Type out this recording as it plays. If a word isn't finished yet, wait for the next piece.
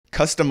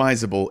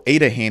Customizable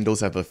ADA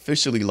handles have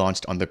officially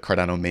launched on the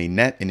Cardano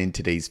mainnet, and in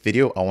today's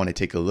video, I want to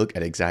take a look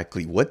at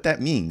exactly what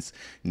that means,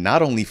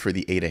 not only for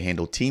the ADA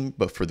handle team,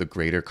 but for the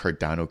greater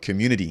Cardano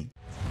community.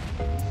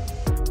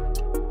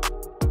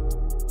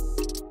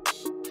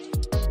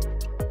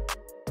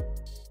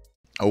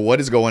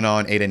 What is going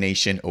on, ADA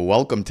Nation?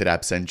 Welcome to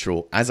Dapp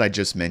Central. As I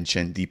just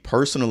mentioned, the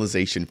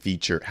personalization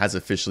feature has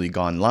officially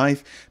gone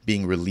live,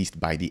 being released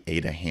by the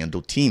ADA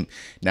handle team.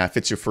 Now, if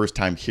it's your first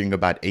time hearing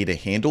about ADA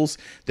handles,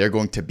 they're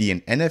going to be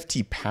an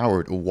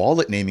NFT-powered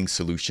wallet naming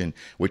solution,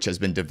 which has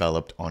been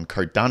developed on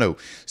Cardano.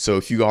 So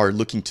if you are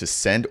looking to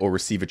send or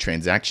receive a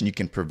transaction, you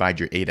can provide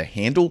your ADA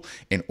handle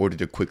in order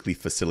to quickly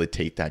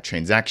facilitate that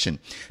transaction.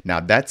 Now,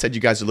 that said, you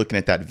guys are looking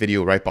at that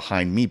video right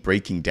behind me,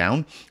 breaking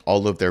down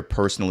all of their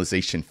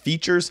personalization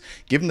features,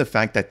 given the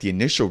fact that the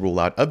initial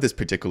rollout of this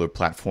particular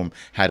platform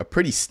had a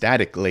pretty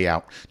static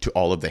layout to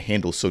all of the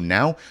handles. So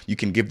now you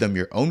can give them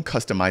your own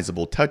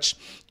customizable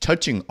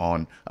touching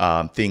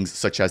on things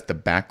such as the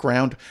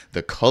background,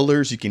 the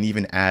colors. You can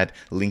even add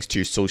links to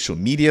your social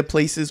media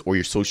places or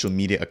your social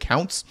media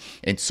accounts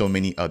and so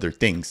many other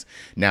things.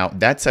 Now,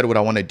 that said, what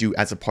I want to do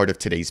as a part of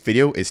today's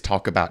video is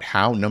talk about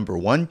how, number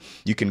one,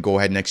 you can go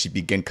ahead and actually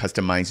begin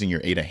customizing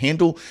your ADA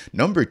handle.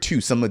 Number two,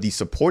 some of the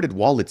supported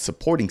wallets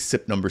supporting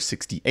SIP number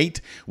 68,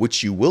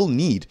 which you will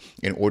need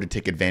in order to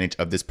take advantage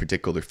of this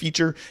particular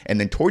feature. And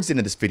then towards the end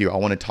of this video, I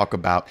want to talk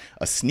about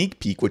a sneak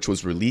peek which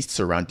was released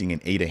surrounding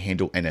an ADA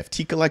handle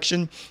NFT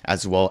collection,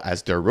 as well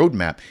as their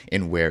roadmap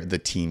and where the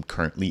team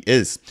currently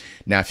is.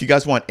 Now, if you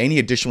guys want any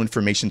additional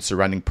information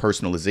surrounding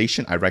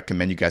personalization, I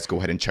recommend you guys go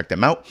ahead and check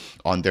them out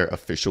on their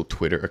official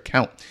Twitter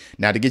account.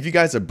 Now, to give you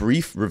guys a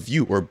brief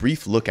review or a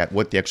brief look at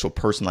what the actual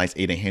personalized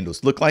ADA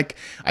handles look like,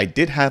 I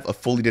did have a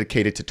fully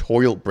dedicated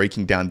tutorial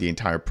breaking down the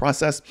entire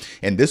process,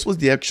 and this was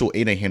the actual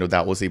ADA handle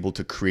that I was able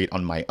to create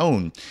on my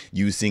own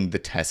using the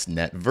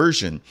testnet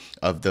version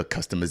of the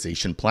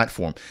customization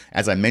platform.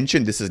 As I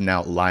mentioned, this is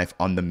now live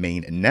on the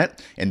main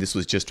net, and this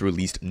was just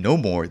released no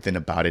more than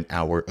about an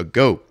hour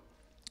ago.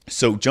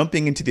 So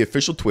jumping into the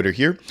official Twitter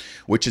here,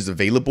 which is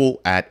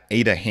available at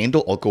ADA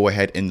handle, I'll go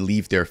ahead and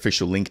leave their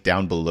official link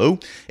down below.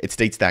 It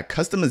states that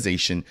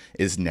customization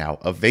is now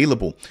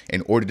available.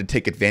 In order to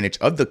take advantage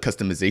of the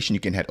customization, you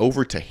can head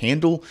over to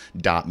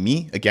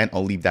handle.me. Again,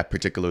 I'll leave that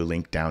particular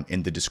link down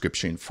in the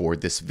description for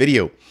this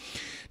video.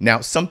 Now,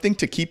 something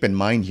to keep in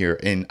mind here,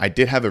 and I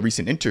did have a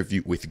recent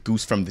interview with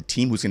Goose from the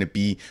team, who's going to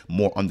be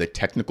more on the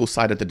technical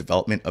side of the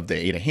development of the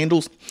ADA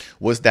handles,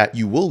 was that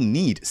you will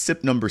need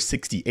SIP number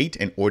 68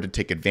 in order to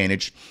take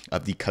advantage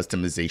of the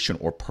customization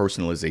or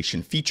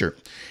personalization feature.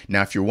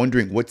 Now, if you're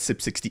wondering what SIP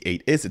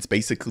 68 is, it's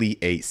basically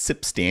a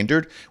SIP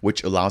standard,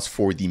 which allows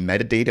for the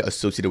metadata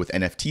associated with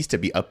NFTs to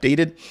be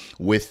updated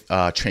with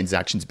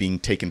transactions being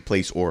taken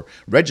place or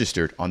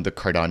registered on the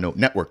Cardano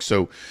network.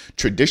 So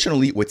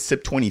traditionally with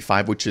SIP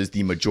 25, which is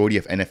the majority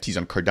of NFTs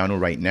on Cardano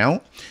right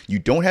now, you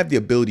don't have the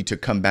ability to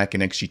come back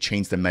and actually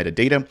change the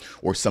metadata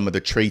or some of the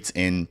traits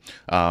in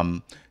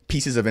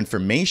pieces of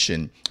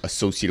information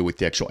associated with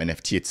the actual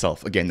NFT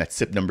itself. Again, that's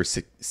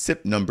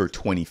SIP number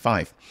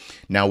 25.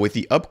 Now, with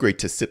the upgrade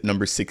to SIP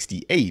number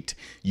 68,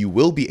 you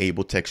will be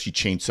able to actually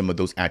change some of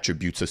those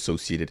attributes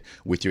associated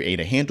with your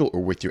ADA handle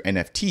or with your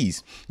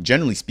NFTs,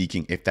 generally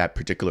speaking, if that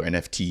particular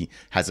NFT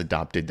has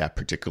adopted that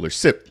particular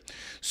SIP.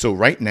 So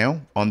right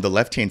now, on the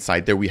left-hand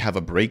side there, we have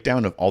a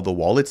breakdown of all the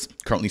wallets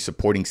currently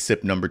supporting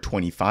SIP number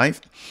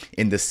 25.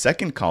 In the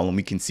second column,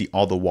 we can see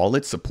all the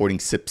wallets supporting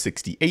SIP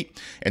 68.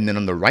 And then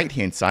on the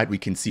right-hand side, we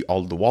can see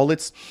all of the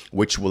wallets,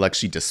 which will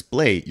actually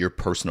display your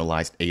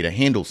personalized ADA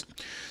handles.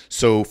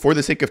 So for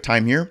the sake of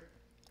time here,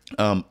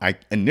 I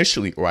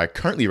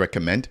currently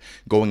recommend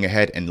going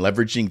ahead and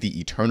leveraging the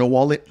Eternal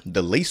wallet,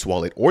 the Lace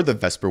wallet, or the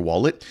Vesper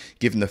wallet,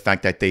 given the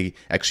fact that they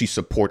actually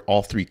support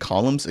all three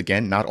columns.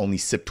 Again, not only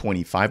SIP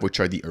 25, which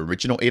are the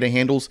original ADA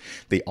handles,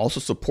 they also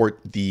support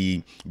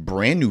the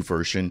brand new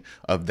version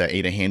of the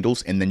ADA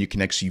handles, and then you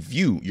can actually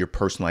view your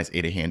personalized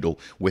ADA handle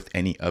with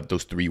any of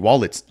those three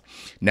wallets.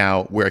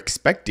 Now, we're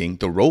expecting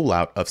the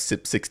rollout of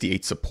SIP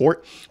 68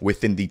 support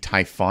within the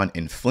Typhon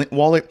and Flint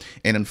wallet,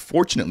 and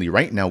unfortunately,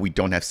 right now, we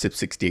don't have SIP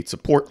 68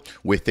 support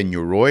within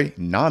Yoroi,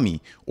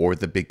 Nami, or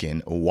the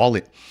Begin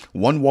wallet.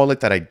 One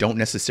wallet that I don't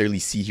necessarily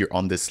see here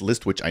on this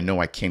list, which I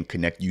know I can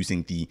connect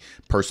using the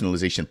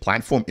personalization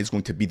platform, is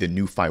going to be the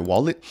NuFi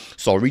wallet.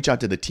 So I'll reach out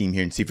to the team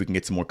here and see if we can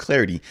get some more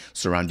clarity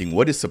surrounding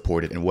what is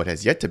supported and what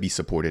has yet to be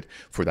supported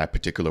for that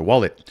particular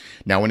wallet.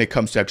 Now, when it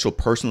comes to actual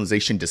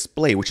personalization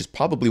display, which is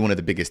probably one of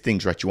the biggest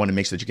things, right? You want to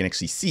make sure that you can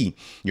actually see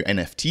your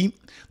NFT.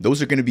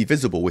 Those are going to be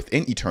visible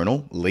within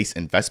Eternal, Lace,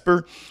 and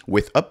Vesper,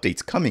 with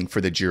updates coming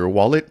for the Jira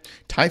wallet,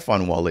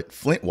 Typhon wallet,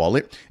 Flint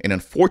wallet, and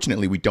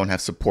unfortunately, we don't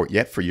have support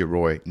yet for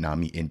Yoroi,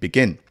 Nami, and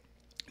Begin.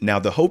 Now,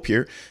 the hope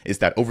here is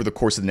that over the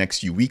course of the next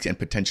few weeks and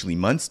potentially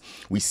months,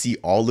 we see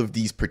all of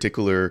these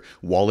particular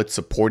wallets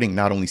supporting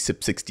not only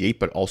SIP68,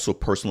 but also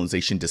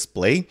personalization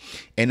display.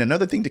 And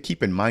another thing to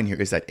keep in mind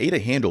here is that ADA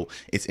handle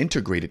is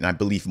integrated in, I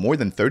believe, more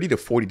than 30 to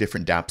 40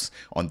 different dApps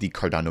on the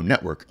Cardano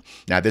network.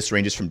 Now, this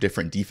ranges from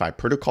different DeFi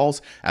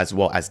protocols, as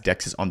well as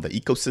DEXs on the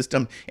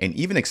ecosystem, and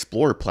even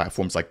Explorer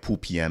platforms like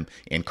PoolPM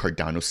and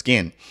Cardano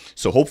Scan.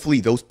 So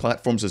hopefully those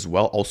platforms as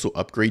well also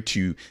upgrade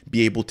to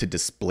be able to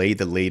display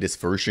the latest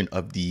version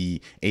of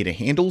the ADA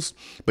handles,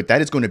 but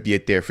that is going to be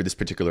it there for this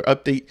particular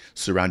update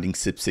surrounding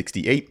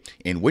SIP68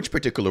 and which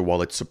particular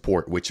wallets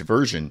support which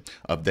version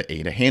of the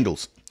ADA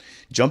handles.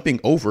 Jumping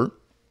over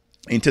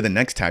into the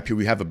next tab here,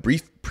 we have a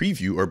brief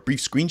preview or brief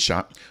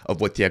screenshot of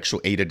what the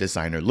actual ADA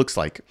designer looks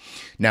like.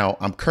 Now,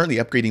 I'm currently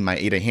upgrading my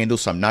ADA handle,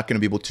 so I'm not going to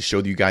be able to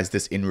show you guys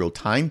this in real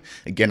time.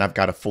 Again, I've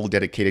got a full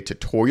dedicated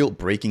tutorial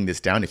breaking this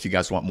down if you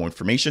guys want more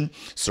information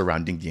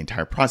surrounding the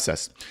entire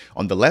process.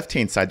 On the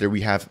left-hand side there,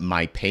 we have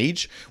my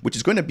page, which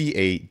is going to be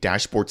a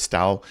dashboard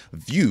style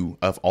view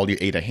of all your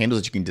ADA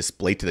handles that you can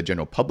display to the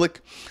general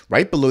public.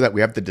 Right below that,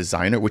 we have the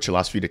designer, which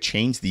allows for you to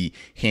change the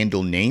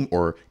handle name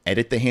or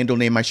edit the handle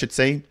name, I should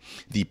say,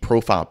 the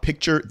profile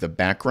picture, the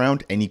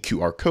background, any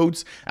QR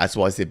codes, as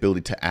well as the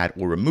ability to add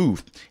or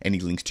remove any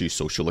links to your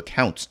social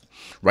accounts.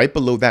 Right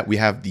below that, we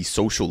have the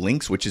social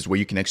links, which is where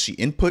you can actually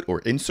input or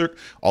insert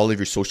all of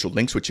your social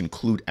links, which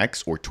include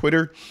X or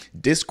Twitter,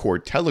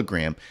 Discord,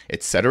 Telegram,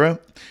 etc.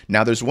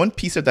 Now, there's one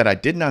piece of that I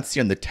did not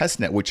see on the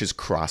testnet, which is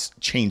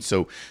cross-chain.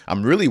 So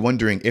I'm really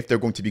wondering if they're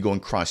going to be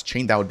going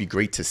cross-chain. That would be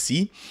great to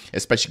see,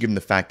 especially given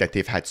the fact that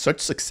they've had such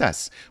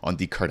success on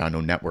the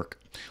Cardano network.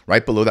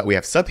 Right below that, we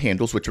have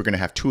subhandles, which we're going to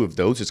have two of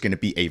those. There's going to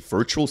be a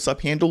virtual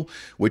subhandle,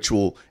 which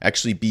will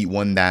actually be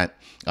one that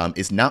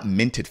is not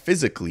minted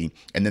physically.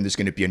 And then there's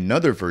going to be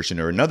another version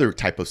or another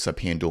type of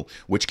subhandle,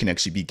 which can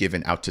actually be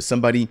given out to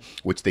somebody,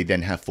 which they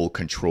then have full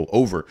control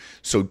over.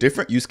 So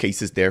different use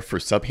cases there for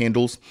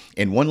subhandles.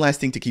 And one last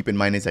thing to keep in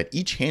mind is that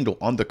each handle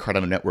on the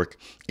Cardano network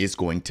is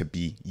going to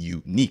be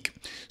unique.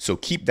 So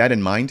keep that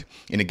in mind.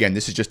 And again,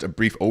 this is just a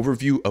brief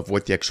overview of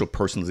what the actual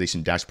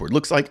personalization dashboard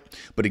looks like.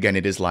 But again,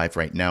 it is live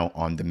right now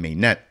on the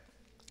mainnet.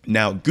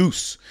 Now,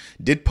 Goose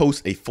did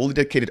post a fully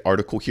dedicated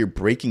article here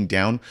breaking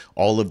down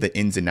all of the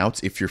ins and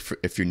outs if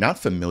you're not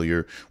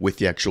familiar with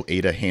the actual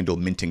ADA handle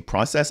minting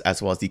process,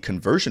 as well as the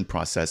conversion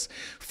process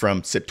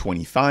from SIP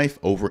 25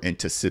 over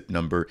into SIP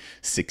number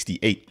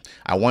 68.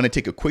 I want to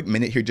take a quick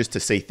minute here just to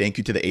say thank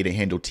you to the ADA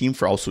handle team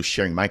for also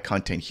sharing my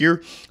content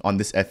here on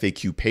this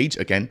FAQ page,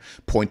 again,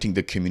 pointing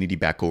the community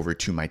back over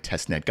to my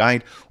testnet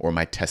guide or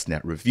my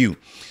testnet review.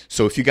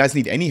 So if you guys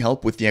need any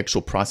help with the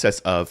actual process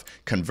of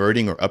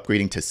converting or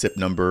upgrading to SIP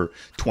number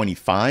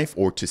 25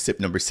 or to SIP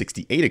number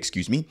 68,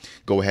 excuse me,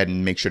 go ahead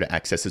and make sure to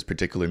access this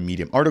particular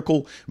Medium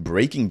article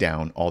breaking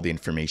down all the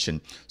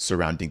information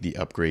surrounding the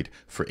upgrade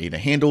for ADA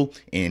handle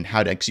and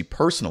how to actually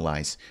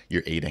personalize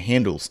your ADA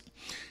handles.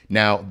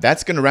 Now,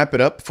 that's going to wrap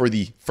it up for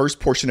the first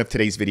portion of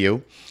today's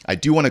video. I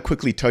do want to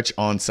quickly touch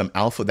on some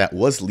alpha that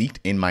was leaked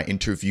in my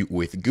interview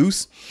with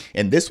Goose.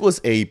 And this was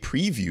a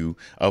preview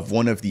of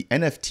one of the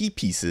NFT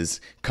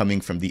pieces coming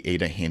from the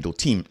ADA handle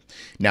team.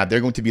 Now, they're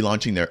going to be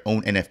launching their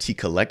own NFT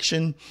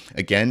collection,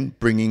 again,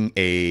 bringing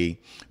a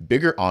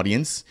bigger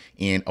audience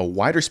and a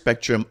wider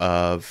spectrum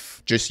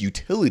of just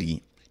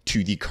utility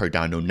to the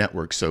Cardano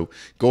network. So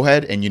go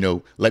ahead and,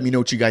 let me know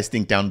what you guys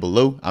think down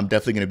below. I'm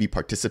definitely going to be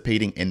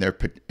participating in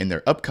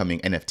their upcoming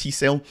NFT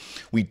sale.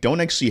 We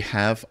don't actually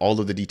have all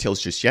of the details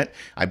just yet.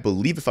 I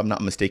believe, if I'm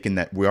not mistaken,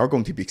 that we are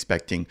going to be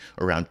expecting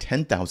around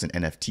 10,000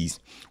 NFTs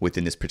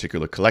within this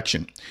particular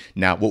collection.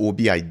 Now, what will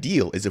be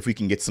ideal is if we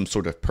can get some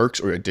sort of perks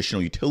or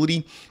additional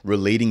utility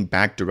relating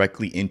back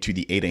directly into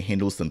the ADA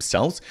handles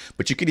themselves.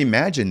 But you can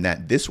imagine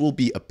that this will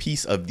be a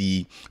piece of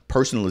the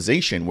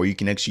personalization where you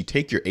can actually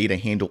take your ADA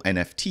handle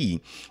NFT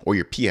or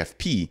your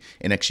PFP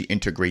and actually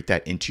integrate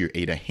that into your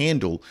ADA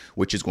handle,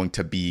 which is going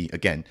to be,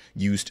 again,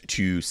 used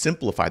to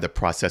simplify the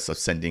process of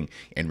sending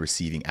and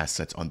receiving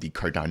assets on the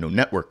Cardano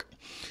network.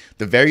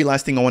 The very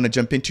last thing I want to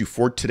jump into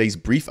for today's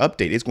brief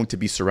update is going to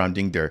be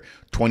surrounding their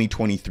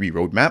 2023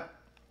 roadmap.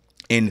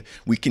 And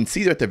we can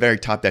see there at the very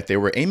top that they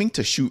were aiming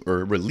to shoot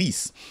or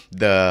release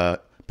the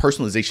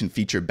personalization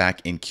feature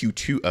back in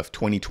Q2 of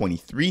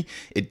 2023.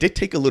 It did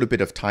take a little bit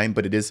of time,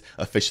 but it is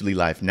officially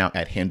live now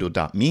at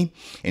handle.me.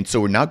 And so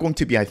we're now going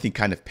to be, I think,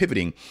 kind of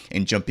pivoting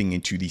and jumping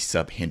into the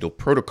sub-handle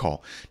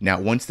protocol. Now,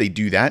 once they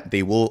do that,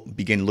 they will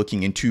begin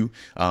looking into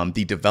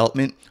the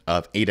development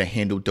of ADA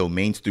handle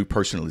domains through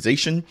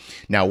personalization.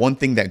 Now, one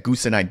thing that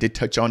Goose and I did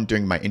touch on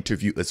during my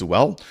interview as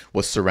well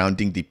was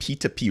surrounding the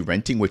P2P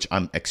renting, which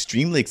I'm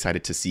extremely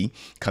excited to see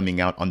coming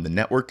out on the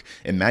network.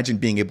 Imagine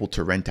being able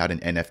to rent out an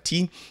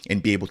NFT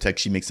and be able able to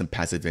actually make some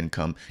passive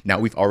income. Now,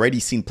 we've already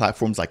seen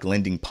platforms like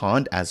Lending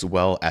Pond as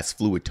well as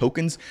Fluid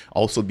Tokens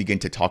also begin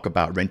to talk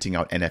about renting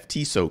out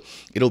NFTs. So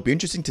it'll be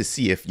interesting to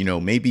see if,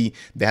 maybe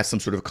they have some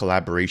sort of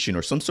collaboration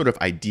or some sort of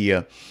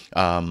idea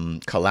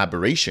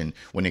collaboration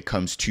when it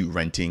comes to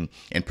renting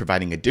and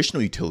providing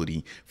additional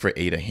utility for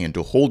ADA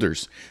handle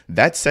holders.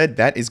 That said,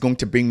 that is going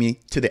to bring me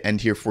to the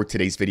end here for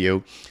today's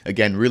video.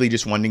 Again, really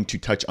just wanting to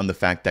touch on the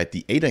fact that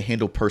the ADA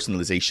handle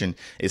personalization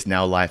is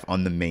now live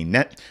on the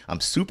mainnet. I'm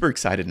super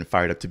excited and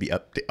fired up to be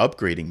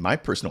upgrading my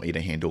personal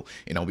ADA handle,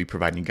 and I'll be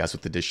providing you guys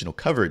with additional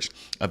coverage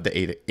of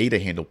the ADA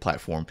handle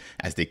platform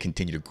as they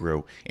continue to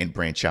grow and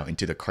branch out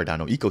into the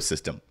Cardano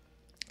ecosystem.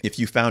 If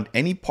you found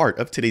any part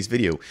of today's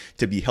video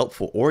to be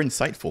helpful or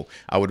insightful,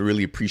 I would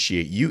really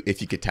appreciate you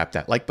if you could tap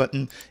that like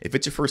button. If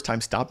it's your first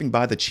time stopping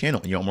by the channel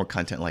and you want more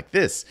content like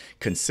this,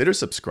 consider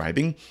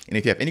subscribing. And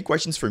if you have any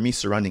questions for me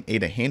surrounding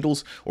ADA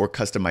handles or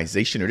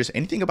customization or just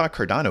anything about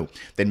Cardano,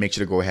 then make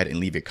sure to go ahead and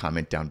leave a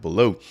comment down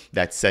below.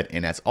 That said,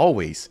 and as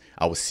always,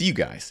 I will see you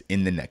guys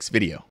in the next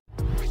video.